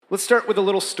Let's start with a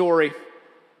little story.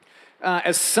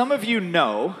 As some of you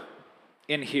know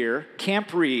in here,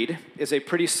 Camp Reed is a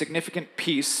pretty significant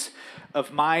piece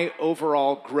of my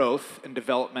overall growth and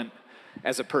development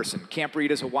as a person. Camp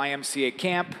Reed is a YMCA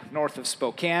camp north of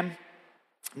Spokane.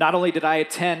 Not only did I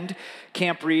attend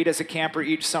Camp Reed as a camper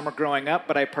each summer growing up,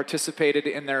 but I participated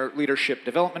in their leadership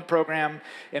development program,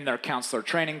 in their counselor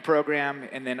training program,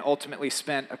 and then ultimately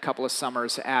spent a couple of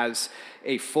summers as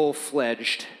a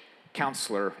full-fledged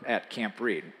counselor at Camp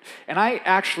Reed. And I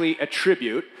actually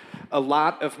attribute a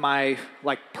lot of my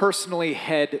personally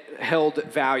held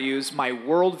values, my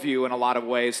worldview in a lot of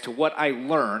ways, to what I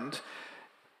learned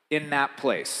in that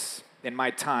place, in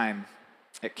my time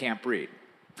at Camp Reed.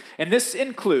 And this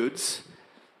includes,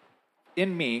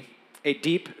 in me, a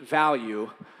deep value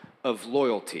of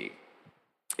loyalty.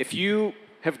 If you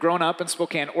have grown up in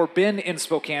Spokane or been in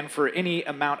Spokane for any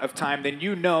amount of time, then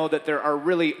you know that there are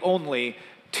really only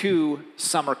two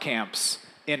summer camps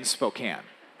in Spokane.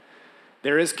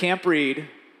 There is Camp Reed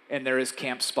and there is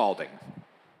Camp Spalding.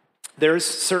 There's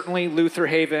certainly Luther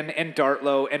Haven and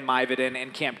Dartlow and Myvedon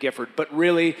and Camp Gifford, but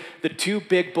really the two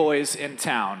big boys in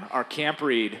town are Camp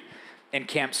Reed and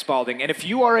Camp Spalding. And if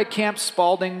you are a Camp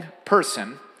Spalding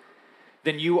person,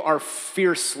 then you are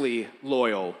fiercely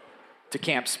loyal to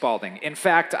Camp Spalding. In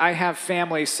fact, I have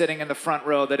family sitting in the front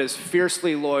row that is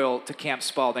fiercely loyal to Camp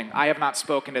Spalding. I have not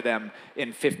spoken to them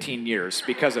in 15 years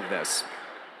because of this.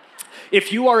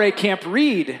 If you are a Camp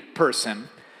Reed person,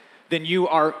 then you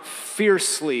are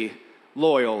fiercely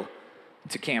loyal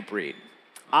to Camp Reed.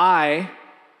 I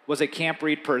was a Camp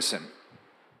Reed person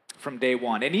from day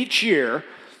one. And each year,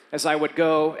 as I would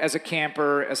go as a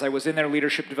camper, as I was in their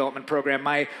leadership development program,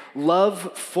 my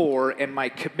love for and my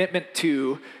commitment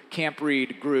to Camp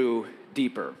Reed grew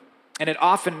deeper. And it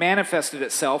often manifested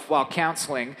itself while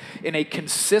counseling in a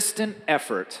consistent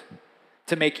effort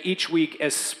to make each week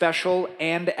as special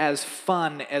and as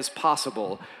fun as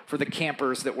possible for the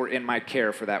campers that were in my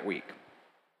care for that week.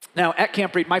 Now, at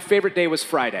Camp Reed, my favorite day was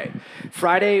Friday.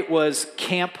 Friday was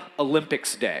Camp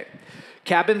Olympics Day.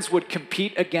 Cabins would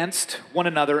compete against one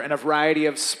another in a variety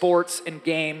of sports and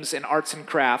games and arts and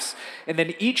crafts. And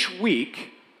then each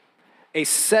week, a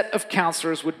set of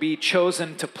counselors would be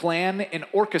chosen to plan and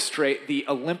orchestrate the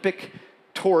Olympic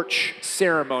torch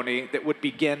ceremony that would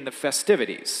begin the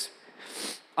festivities.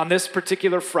 On this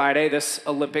particular Friday, this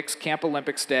Camp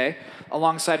Olympics Day,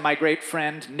 alongside my great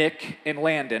friend Nick and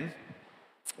Landon,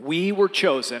 we were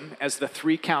chosen as the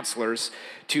three counselors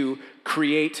to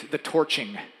create the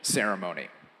torching ceremony.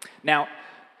 Now,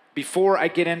 before I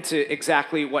get into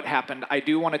exactly what happened, I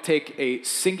do want to take a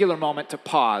singular moment to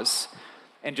pause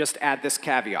and just add this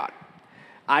caveat.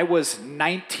 I was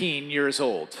 19 years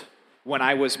old when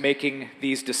I was making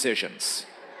these decisions.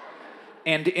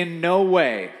 And in no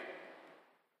way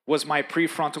was my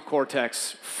prefrontal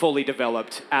cortex fully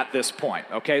developed at this point,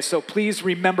 okay? So please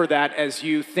remember that as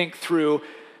you think through,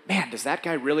 man, does that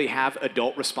guy really have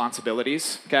adult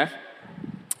responsibilities, okay?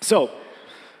 So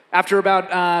after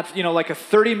about, a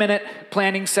 30-minute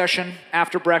planning session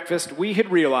after breakfast, we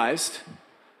had realized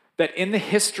that in the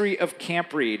history of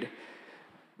Camp Reed,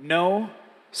 no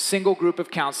single group of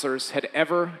counselors had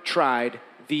ever tried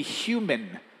the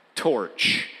human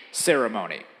torch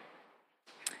ceremony.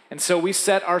 And so we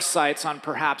set our sights on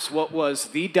perhaps what was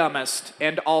the dumbest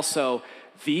and also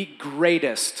the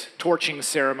greatest torching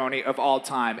ceremony of all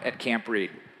time at Camp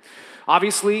Reed.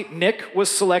 Obviously, Nick was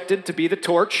selected to be the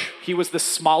torch. He was the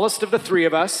smallest of the three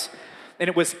of us, and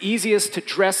it was easiest to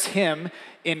dress him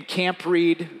in Camp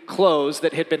Reed clothes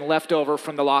that had been left over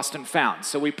from the Lost and Found.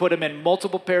 So we put him in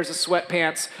multiple pairs of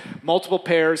sweatpants, multiple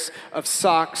pairs of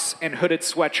socks, and hooded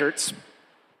sweatshirts.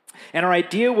 And our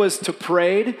idea was to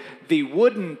parade the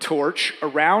wooden torch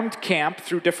around camp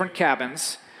through different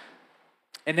cabins,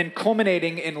 and then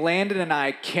culminating in Landon and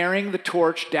I carrying the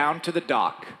torch down to the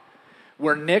dock,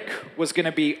 where Nick was going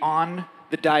to be on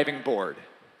the diving board.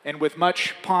 And with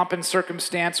much pomp and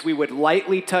circumstance, we would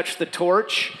lightly touch the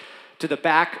torch to the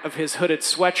back of his hooded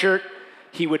sweatshirt.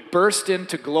 He would burst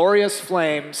into glorious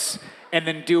flames and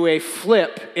then do a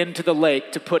flip into the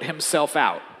lake to put himself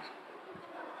out.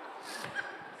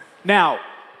 Now,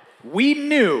 we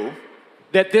knew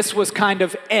that this was kind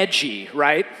of edgy,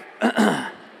 right?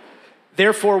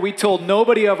 Therefore, we told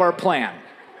nobody of our plan.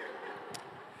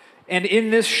 And in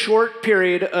this short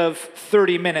period of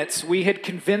 30 minutes, we had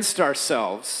convinced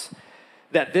ourselves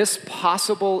that this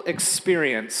possible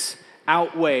experience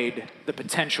outweighed the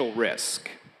potential risk.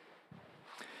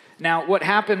 Now, what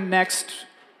happened next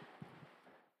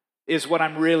is what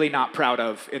I'm really not proud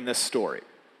of in this story.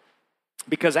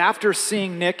 Because after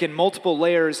seeing Nick in multiple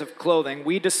layers of clothing,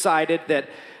 we decided that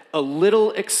a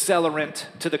little accelerant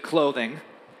to the clothing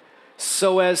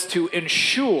so as to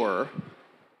ensure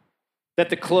that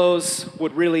the clothes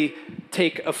would really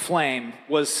take a flame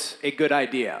was a good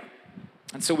idea.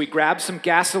 And so we grabbed some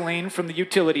gasoline from the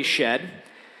utility shed,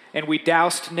 and we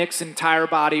doused Nick's entire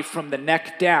body from the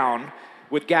neck down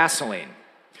with gasoline.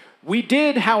 We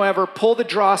did, however, pull the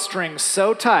drawstring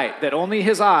so tight that only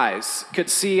his eyes could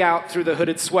see out through the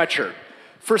hooded sweatshirt,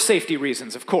 for safety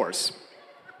reasons, of course.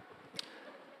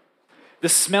 The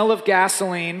smell of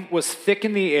gasoline was thick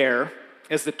in the air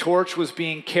as the torch was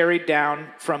being carried down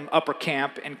from upper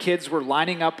camp, and kids were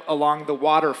lining up along the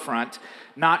waterfront,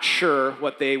 not sure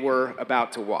what they were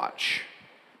about to watch.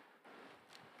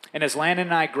 And as Landon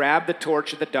and I grabbed the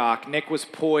torch at the dock, Nick was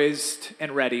poised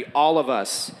and ready, all of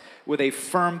us, with a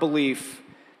firm belief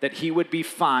that he would be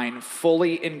fine,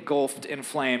 fully engulfed in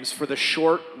flames for the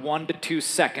short 1 to 2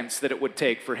 seconds that it would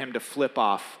take for him to flip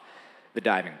off the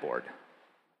diving board.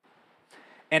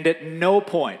 And at no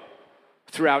point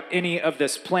throughout any of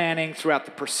this planning, throughout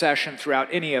the procession, throughout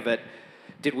any of it,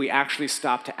 did we actually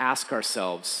stop to ask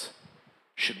ourselves,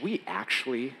 should we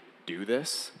actually do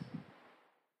this?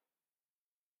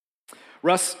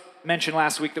 Russ mentioned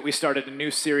last week that we started a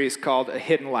new series called A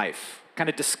Hidden Life, kind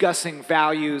of discussing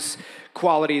values,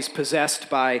 qualities possessed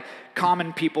by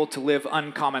common people to live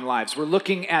uncommon lives. We're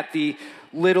looking at the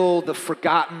little, the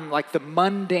forgotten, like the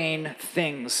mundane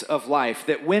things of life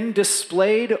that when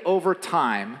displayed over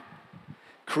time,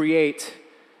 create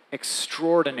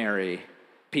extraordinary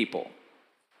people.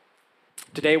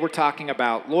 Today we're talking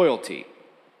about loyalty.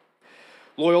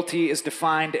 Loyalty is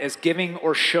defined as giving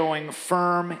or showing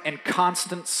firm and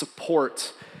constant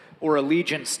support or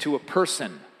allegiance to a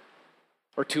person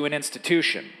or to an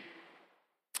institution.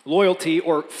 Loyalty,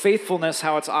 or faithfulness,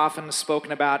 how it's often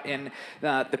spoken about in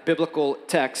the biblical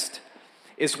text,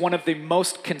 is one of the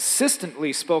most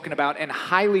consistently spoken about and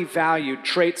highly valued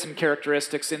traits and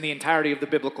characteristics in the entirety of the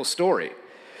biblical story.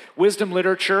 Wisdom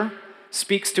literature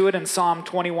speaks to it in Psalm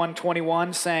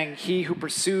 21:21, saying, "He who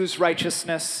pursues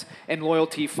righteousness and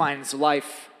loyalty finds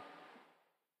life,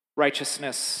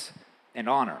 righteousness, and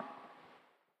honor."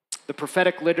 The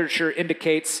prophetic literature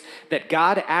indicates that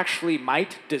God actually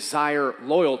might desire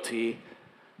loyalty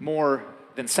more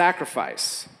than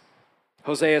sacrifice.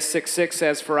 Hosea 6:6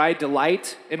 says, "For I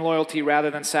delight in loyalty rather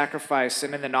than sacrifice,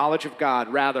 and in the knowledge of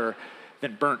God rather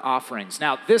than burnt offerings."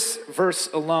 Now, this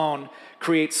verse alone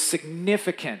creates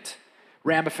significant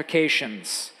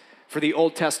ramifications for the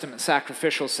Old Testament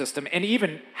sacrificial system, and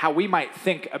even how we might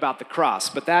think about the cross.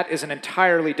 But that is an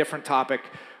entirely different topic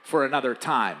for another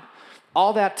time.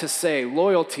 All that to say,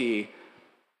 loyalty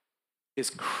is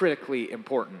critically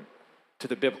important to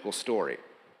the biblical story.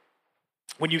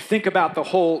 When you think about the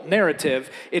whole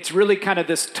narrative, it's really kind of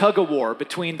this tug-of-war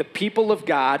between the people of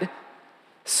God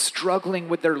struggling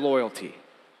with their loyalty,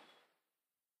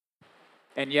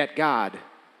 and yet God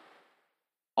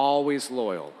always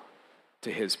loyal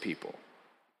to his people.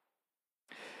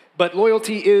 But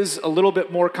loyalty is a little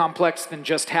bit more complex than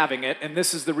just having it, and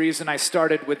this is the reason I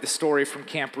started with the story from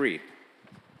Camp Reed.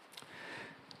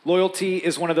 Loyalty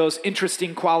is one of those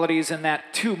interesting qualities in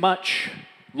that too much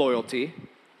loyalty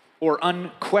or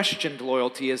unquestioned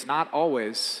loyalty is not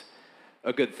always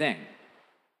a good thing.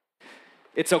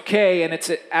 It's okay and it's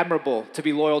admirable to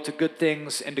be loyal to good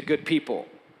things and to good people.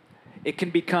 It can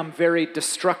become very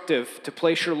destructive to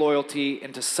place your loyalty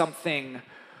into something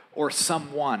or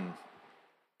someone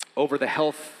over the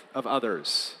health of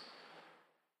others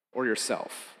or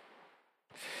yourself.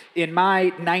 In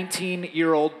my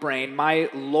 19-year-old brain, my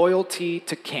loyalty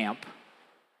to camp,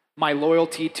 my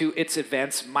loyalty to its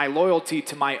events, my loyalty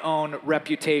to my own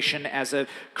reputation as a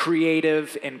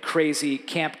creative and crazy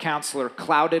camp counselor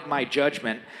clouded my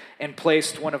judgment and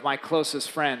placed one of my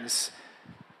closest friends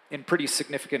in pretty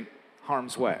significant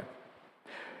harm's way.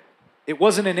 It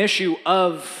wasn't an issue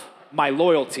of my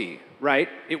loyalty, right?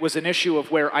 It was an issue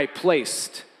of where I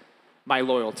placed my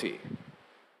loyalty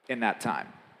in that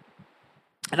time.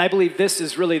 And I believe this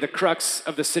is really the crux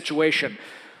of the situation.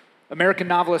 American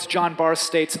novelist John Barth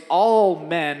states, "All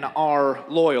men are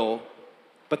loyal,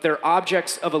 but their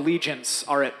objects of allegiance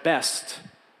are at best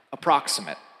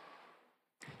approximate."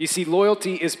 You see,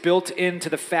 loyalty is built into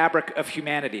the fabric of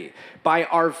humanity. By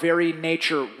our very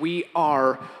nature, we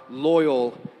are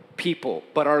loyal people,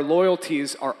 but our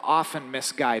loyalties are often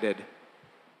misguided.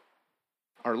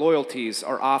 Our loyalties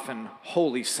are often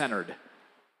wholly centered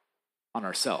on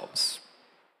ourselves.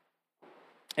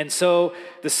 And so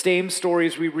the same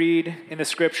stories we read in the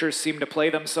scriptures seem to play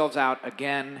themselves out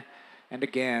again and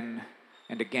again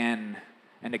and again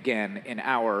and again in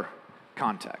our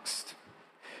context.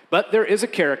 But there is a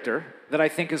character that I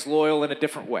think is loyal in a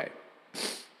different way.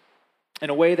 in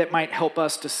a way that might help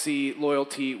us to see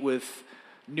loyalty with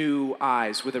new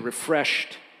eyes, with a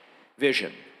refreshed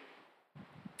vision.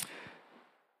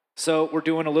 So we're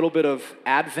doing a little bit of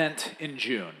Advent in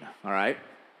June, all right?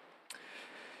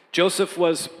 Joseph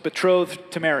was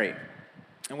betrothed to Mary,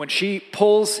 and when she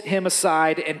pulls him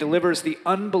aside and delivers the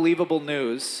unbelievable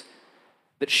news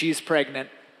that she's pregnant,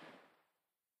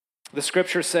 the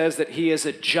scripture says that he is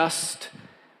a just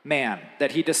man,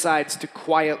 that he decides to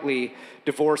quietly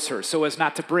divorce her so as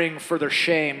not to bring further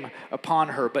shame upon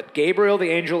her. But Gabriel the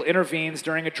angel intervenes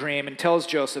during a dream and tells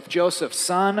Joseph, "Joseph,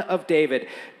 son of David,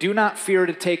 do not fear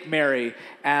to take Mary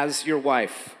as your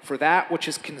wife, for that which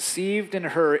is conceived in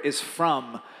her is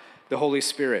from the Holy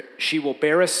Spirit. She will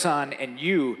bear a son, and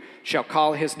you shall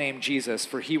call his name Jesus,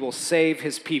 for he will save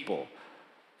his people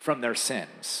from their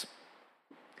sins."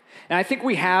 And I think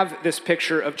we have this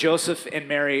picture of Joseph and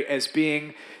Mary as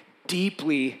being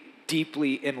deeply,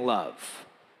 deeply in love.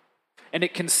 And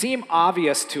it can seem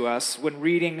obvious to us when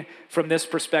reading from this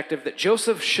perspective that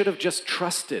Joseph should have just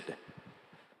trusted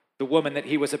the woman that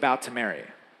he was about to marry.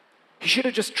 He should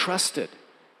have just trusted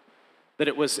that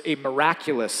it was a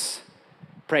miraculous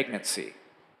pregnancy.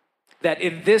 That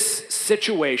in this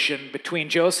situation between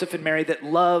Joseph and Mary, that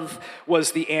love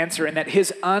was the answer, and that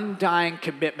his undying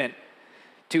commitment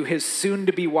to his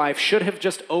soon-to-be wife should have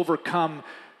just overcome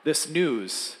this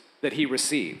news that he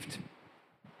received.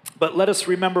 But let us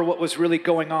remember what was really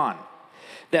going on.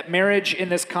 That marriage in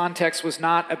this context was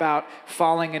not about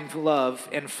falling in love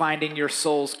and finding your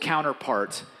soul's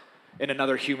counterpart in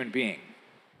another human being.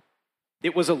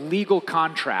 It was a legal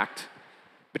contract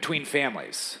between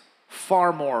families,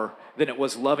 far more than it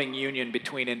was loving union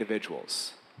between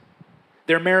individuals.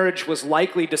 Their marriage was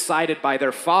likely decided by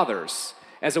their fathers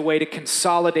as a way to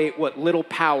consolidate what little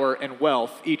power and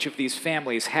wealth each of these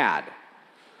families had.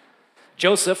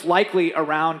 Joseph, likely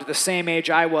around the same age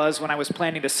I was when I was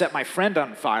planning to set my friend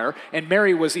on fire, and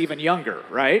Mary was even younger,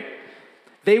 right?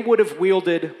 They would have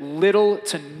wielded little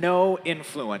to no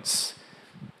influence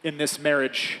in this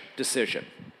marriage decision.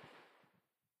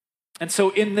 And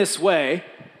so in this way,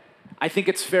 I think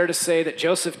it's fair to say that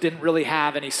Joseph didn't really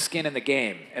have any skin in the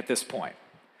game at this point.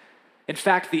 In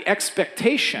fact, the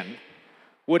expectation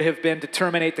would have been to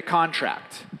terminate the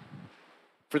contract.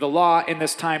 For the law in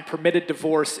this time permitted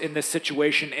divorce in this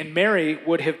situation, and Mary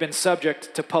would have been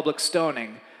subject to public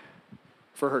stoning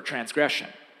for her transgression.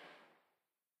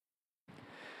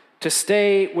 To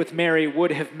stay with Mary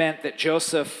would have meant that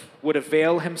Joseph would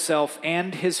avail himself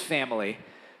and his family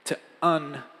to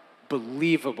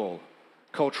unbelievable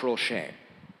cultural shame.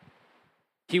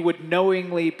 He would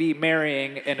knowingly be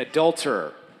marrying an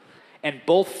adulterer, and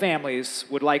both families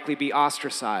would likely be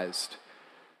ostracized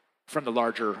from the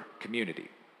larger community.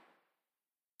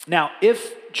 Now,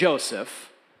 if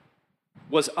Joseph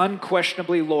was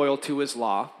unquestionably loyal to his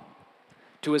law,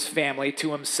 to his family,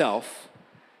 to himself,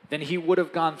 then he would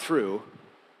have gone through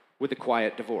with a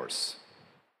quiet divorce.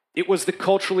 It was the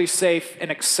culturally safe and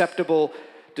acceptable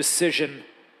decision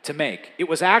to make. It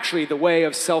was actually the way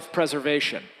of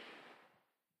self-preservation.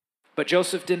 But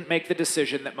Joseph didn't make the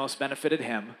decision that most benefited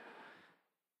him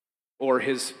or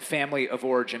his family of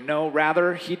origin. No,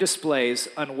 rather, he displays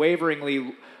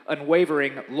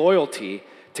unwavering loyalty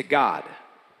to God,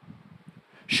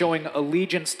 showing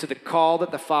allegiance to the call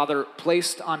that the Father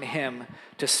placed on him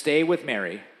to stay with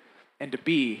Mary and to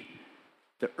be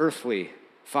the earthly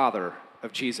father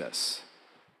of Jesus,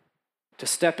 to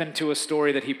step into a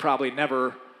story that he probably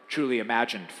never truly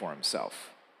imagined for himself.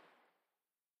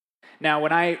 Now,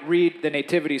 when I read the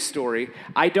nativity story,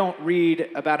 I don't read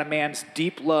about a man's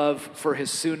deep love for his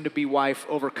soon-to-be wife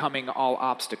overcoming all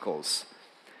obstacles.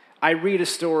 I read a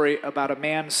story about a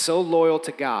man so loyal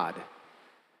to God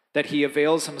that he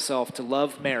avails himself to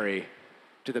love Mary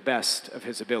to the best of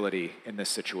his ability in this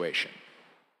situation.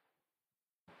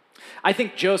 I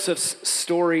think Joseph's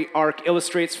story arc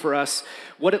illustrates for us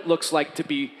what it looks like to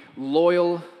be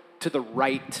loyal to the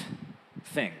right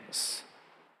things.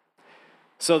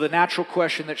 So the natural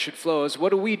question that should flow is, what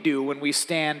do we do when we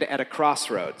stand at a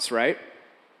crossroads, right?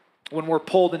 When we're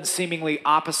pulled in seemingly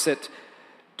opposite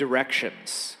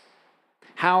directions?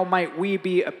 How might we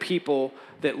be a people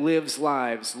that lives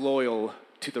lives loyal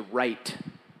to the right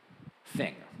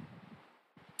thing?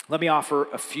 Let me offer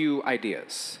a few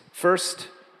ideas. First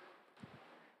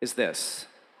is this: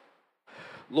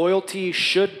 loyalty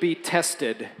should be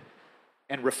tested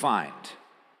and refined,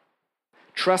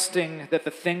 trusting that the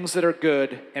things that are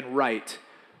good and right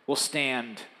will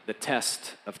stand the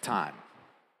test of time.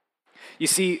 You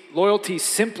see, loyalty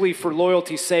simply for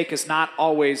loyalty's sake is not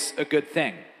always a good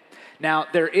thing. Now,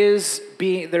 there is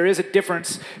a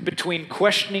difference between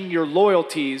questioning your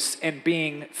loyalties and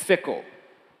being fickle.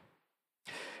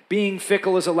 Being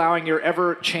fickle is allowing your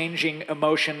ever-changing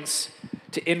emotions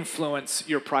to influence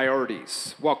your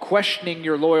priorities, while questioning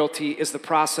your loyalty is the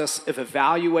process of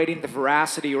evaluating the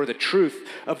veracity or the truth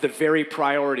of the very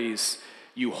priorities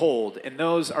you hold. And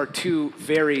those are two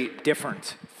very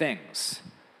different things.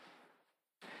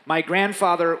 My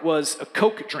grandfather was a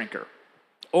Coke drinker,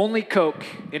 only Coke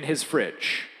in his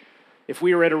fridge. If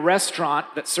we were at a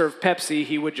restaurant that served Pepsi,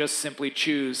 he would just simply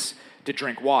choose to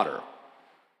drink water.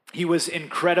 He was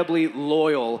incredibly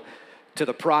loyal to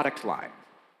the product line.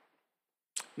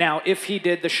 Now, if he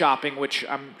did the shopping, which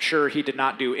I'm sure he did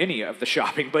not do any of the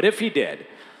shopping, but if he did,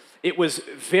 it was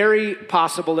very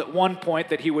possible at one point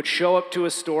that he would show up to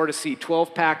a store to see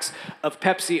 12 packs of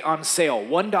Pepsi on sale,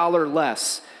 $1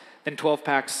 less than 12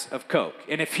 packs of Coke.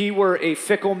 And if he were a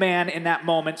fickle man in that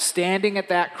moment, standing at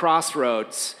that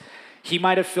crossroads, he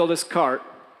might have filled his cart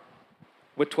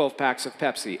with 12 packs of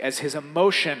Pepsi, as his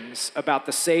emotions about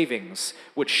the savings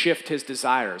would shift his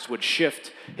desires, would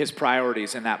shift his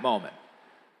priorities in that moment.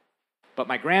 But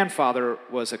my grandfather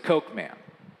was a Coke man,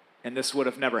 and this would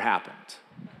have never happened.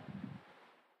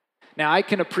 Now, I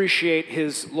can appreciate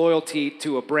his loyalty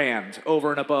to a brand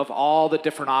over and above all the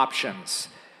different options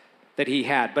that he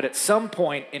had, but at some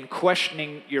point in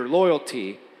questioning your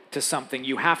loyalty to something,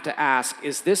 you have to ask,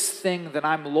 is this thing that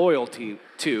I'm loyal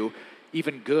to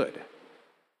even good?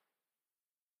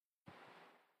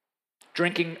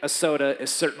 Drinking a soda is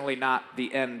certainly not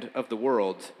the end of the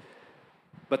world,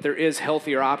 but there is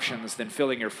healthier options than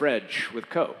filling your fridge with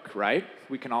Coke, right?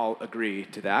 We can all agree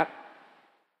to that.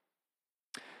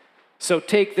 So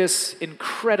take this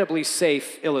incredibly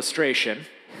safe illustration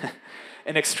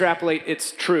and extrapolate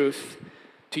its truth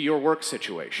to your work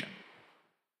situation,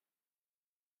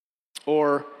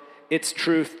 or its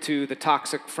truth to the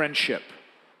toxic friendship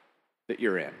that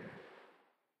you're in,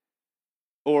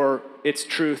 or its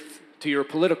truth to your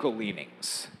political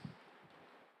leanings.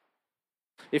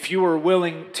 If you are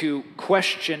willing to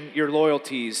question your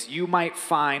loyalties, you might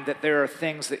find that there are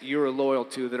things that you're loyal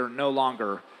to that are no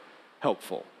longer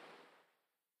helpful,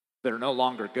 that are no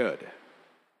longer good.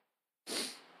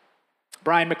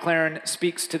 Brian McLaren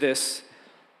speaks to this,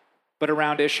 but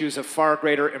around issues of far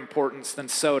greater importance than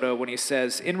soda, when he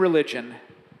says, in religion,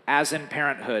 as in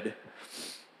parenthood,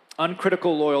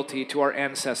 uncritical loyalty to our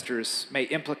ancestors may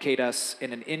implicate us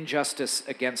in an injustice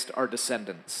against our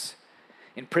descendants,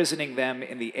 imprisoning them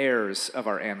in the errors of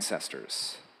our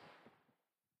ancestors.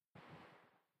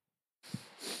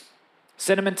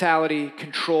 Sentimentality,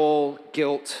 control,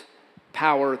 guilt,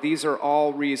 power, these are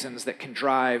all reasons that can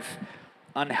drive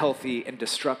unhealthy and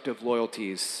destructive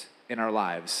loyalties in our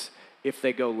lives if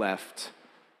they go left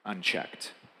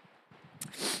unchecked.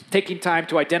 Taking time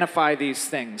to identify these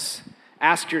things,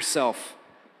 ask yourself,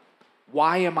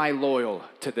 why am I loyal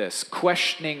to this?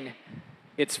 Questioning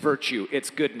its virtue, its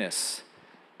goodness,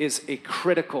 is a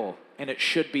critical, and it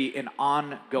should be an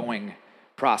ongoing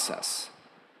process.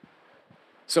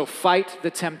 So fight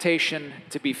the temptation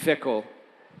to be fickle,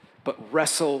 but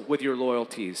wrestle with your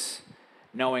loyalties,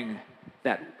 knowing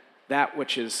that that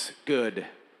which is good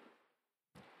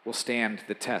will stand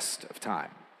the test of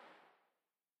time.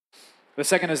 The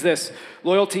second is this: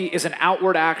 loyalty is an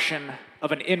outward action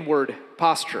of an inward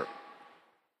posture.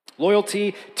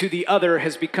 Loyalty to the other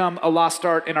has become a lost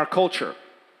art in our culture.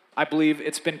 I believe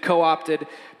it's been co-opted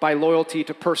by loyalty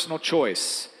to personal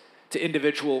choice, to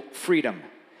individual freedom.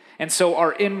 And so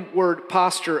our inward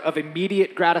posture of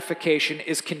immediate gratification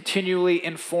is continually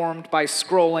informed by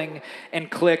scrolling and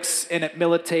clicks, and it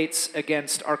militates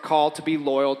against our call to be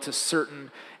loyal to certain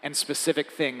and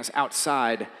specific things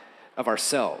outside of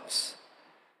ourselves.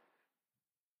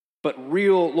 But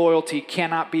real loyalty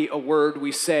cannot be a word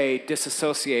we say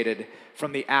disassociated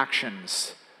from the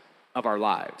actions of our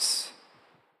lives.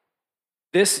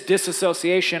 This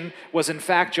disassociation was in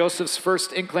fact Joseph's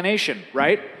first inclination,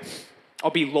 right? I'll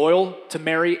be loyal to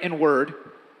Mary in word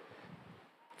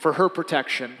for her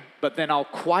protection, but then I'll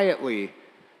quietly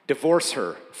divorce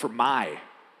her for my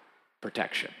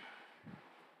protection.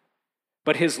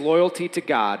 But his loyalty to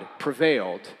God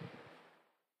prevailed,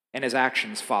 and his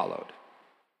actions followed.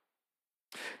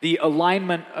 The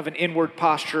alignment of an inward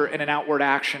posture and an outward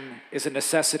action is a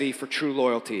necessity for true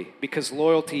loyalty, because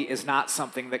loyalty is not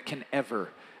something that can ever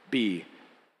be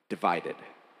divided.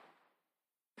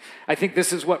 I think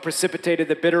this is what precipitated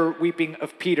the bitter weeping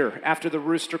of Peter after the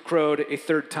rooster crowed a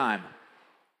third time.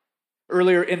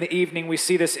 Earlier in the evening, we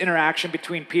see this interaction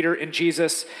between Peter and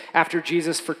Jesus after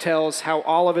Jesus foretells how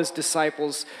all of his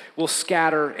disciples will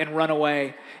scatter and run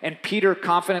away. And Peter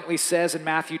confidently says in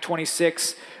Matthew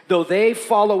 26, Though they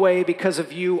fall away because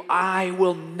of you, I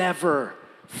will never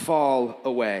fall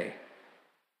away.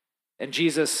 And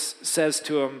Jesus says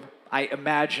to him, I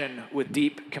imagine with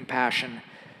deep compassion,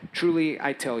 truly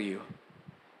I tell you,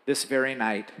 this very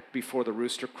night before the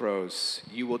rooster crows,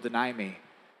 you will deny me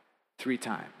 3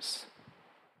 times.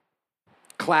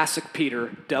 Classic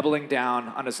Peter, doubling down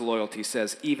on his loyalty,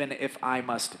 says, even if I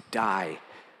must die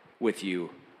with you,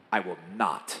 I will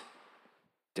not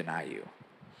deny you.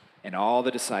 And all the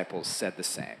disciples said the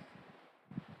same.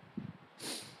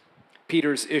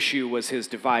 Peter's issue was his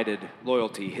divided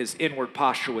loyalty. His inward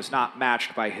posture was not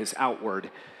matched by his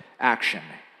outward action.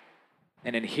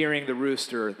 And in hearing the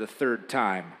rooster the 3rd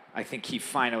time, I think he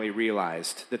finally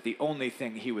realized that the only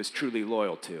thing he was truly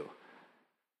loyal to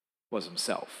was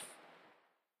himself.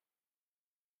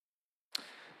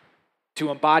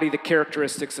 To embody the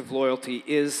characteristics of loyalty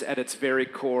is, at its very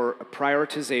core, a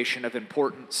prioritization of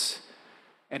importance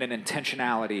and an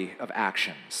intentionality of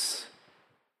actions.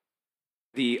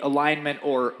 The alignment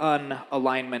or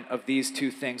unalignment of these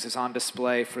 2 things is on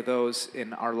display for those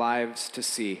in our lives to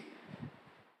see.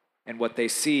 And what they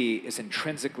see is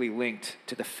intrinsically linked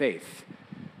to the faith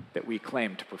that we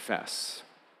claim to profess.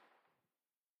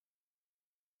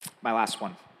 My last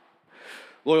one.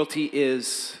 Loyalty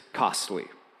is costly.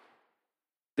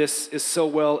 This is so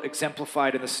well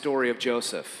exemplified in the story of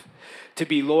Joseph. To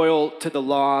be loyal to the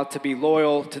law, to be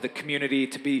loyal to the community,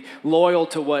 to be loyal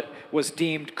to what was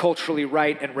deemed culturally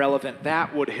right and relevant,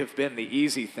 that would have been the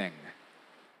easy thing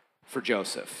for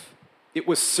Joseph. It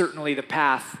was certainly the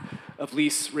path of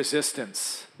least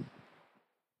resistance.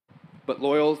 But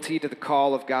loyalty to the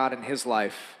call of God in his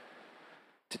life,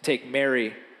 to take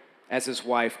Mary as his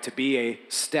wife, to be a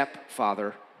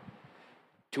stepfather,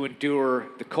 to endure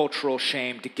the cultural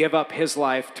shame, to give up his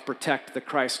life to protect the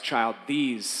Christ child,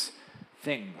 these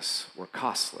things were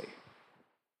costly.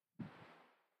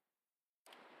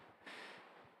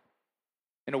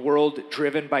 In a world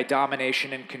driven by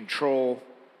domination and control,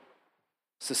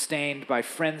 sustained by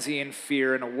frenzy and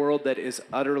fear, in a world that is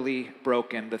utterly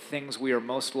broken, the things we are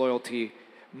most loyal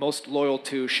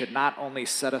to should not only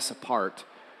set us apart,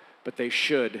 but they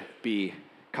should be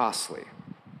costly.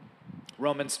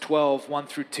 Romans 12,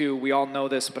 1-2, we all know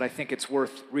this, but I think it's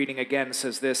worth reading again,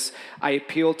 says this, I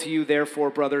appeal to you, therefore,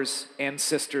 brothers and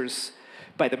sisters,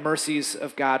 by the mercies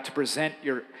of God, to present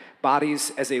your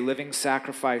bodies as a living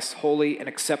sacrifice, holy and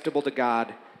acceptable to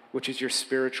God, which is your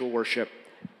spiritual worship.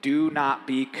 Do not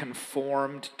be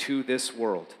conformed to this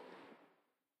world,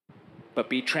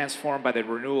 but be transformed by the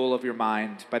renewal of your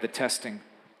mind, by the testing.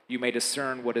 You may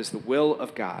discern what is the will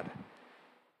of God,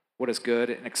 what is good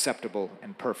and acceptable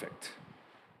and perfect.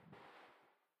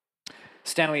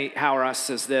 Stanley Hauerwas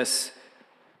says this,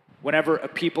 whenever a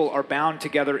people are bound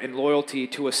together in loyalty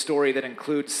to a story that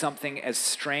includes something as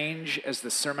strange as the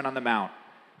Sermon on the Mount,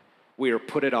 we are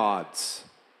put at odds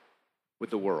with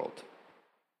the world.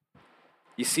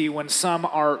 You see, when some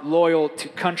are loyal to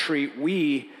country,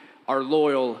 we are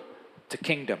loyal to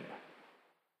kingdom.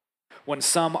 When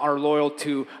some are loyal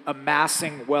to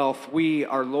amassing wealth, we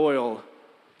are loyal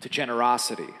to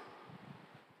generosity.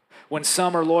 When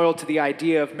some are loyal to the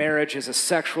idea of marriage as a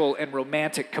sexual and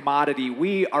romantic commodity,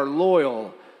 we are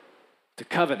loyal to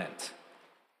covenant.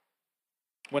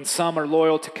 When some are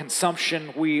loyal to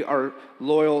consumption, we are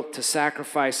loyal to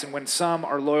sacrifice. And when some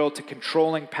are loyal to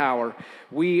controlling power,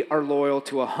 we are loyal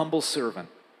to a humble servant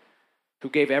who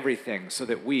gave everything so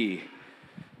that we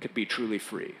could be truly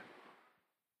free.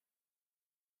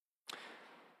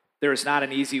 There is not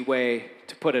an easy way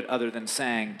to put it other than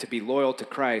saying to be loyal to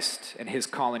Christ and his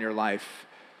call in your life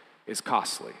is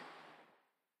costly.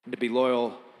 And to be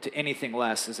loyal to anything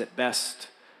less is at best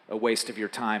a waste of your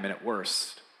time and at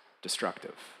worst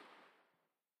destructive.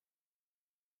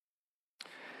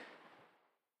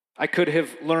 I could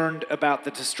have learned about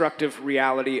the destructive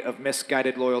reality of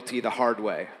misguided loyalty the hard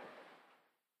way.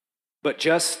 But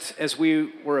just as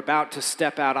we were about to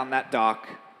step out on that dock,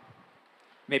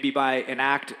 maybe by an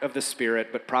act of the Spirit,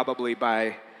 but probably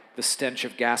by the stench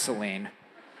of gasoline,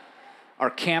 our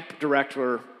camp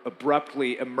director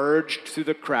abruptly emerged through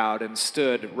the crowd and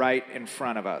stood right in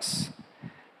front of us.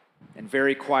 And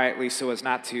very quietly, so as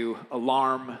not to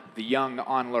alarm the young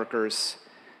onlookers,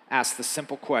 asked the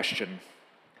simple question,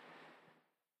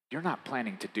 "You're not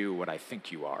planning to do what I think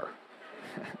you are."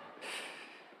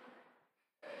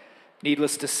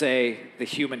 Needless to say, the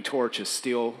Human Torch is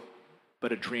still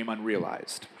but a dream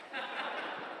unrealized.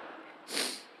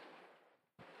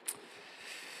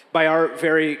 By our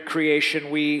very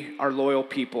creation, we are loyal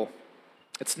people.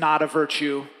 It's not a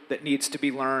virtue that needs to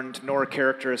be learned, nor a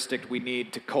characteristic we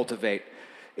need to cultivate.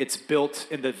 It's built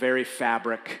in the very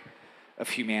fabric of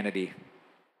humanity.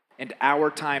 And our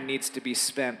time needs to be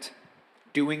spent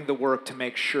doing the work to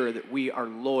make sure that we are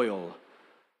loyal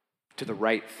to the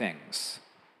right things.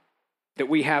 That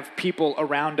we have people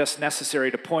around us necessary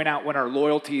to point out when our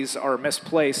loyalties are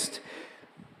misplaced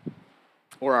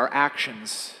or our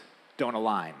actions don't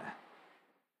align.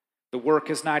 The work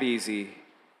is not easy,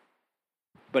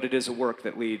 but it is a work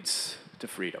that leads to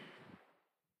freedom.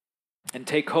 And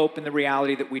take hope in the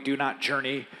reality that we do not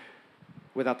journey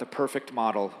without the perfect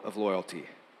model of loyalty,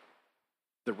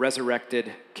 the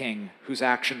resurrected King whose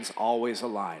actions always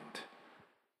aligned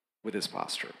with his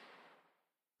posture,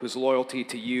 whose loyalty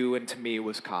to you and to me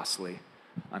was costly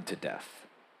unto death.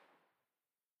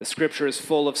 The scripture is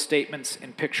full of statements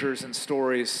and pictures and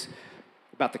stories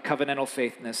about the covenantal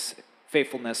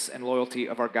faithfulness and loyalty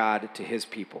of our God to his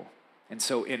people. And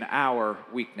so in our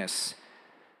weakness,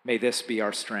 may this be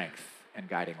our strength and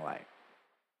guiding light.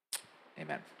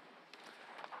 Amen.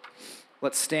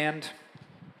 Let's stand.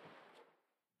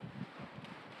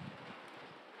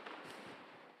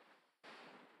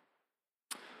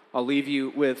 I'll leave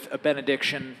you with a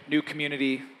benediction. New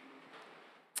community,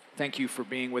 thank you for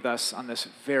being with us on this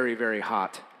very, very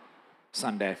hot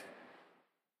Sunday.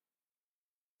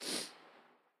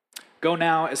 Go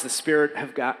now as the Spirit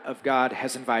of God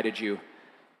has invited you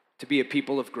to be a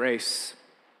people of grace,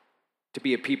 to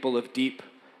be a people of deep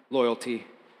loyalty,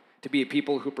 to be a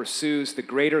people who pursues the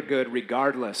greater good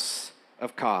regardless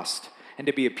of cost, and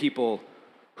to be a people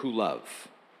who love.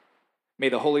 May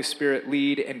the Holy Spirit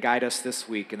lead and guide us this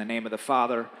week in the name of the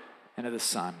Father and of the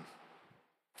Son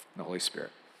and the Holy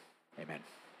Spirit. Amen.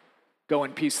 Go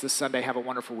in peace this Sunday. Have a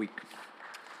wonderful week.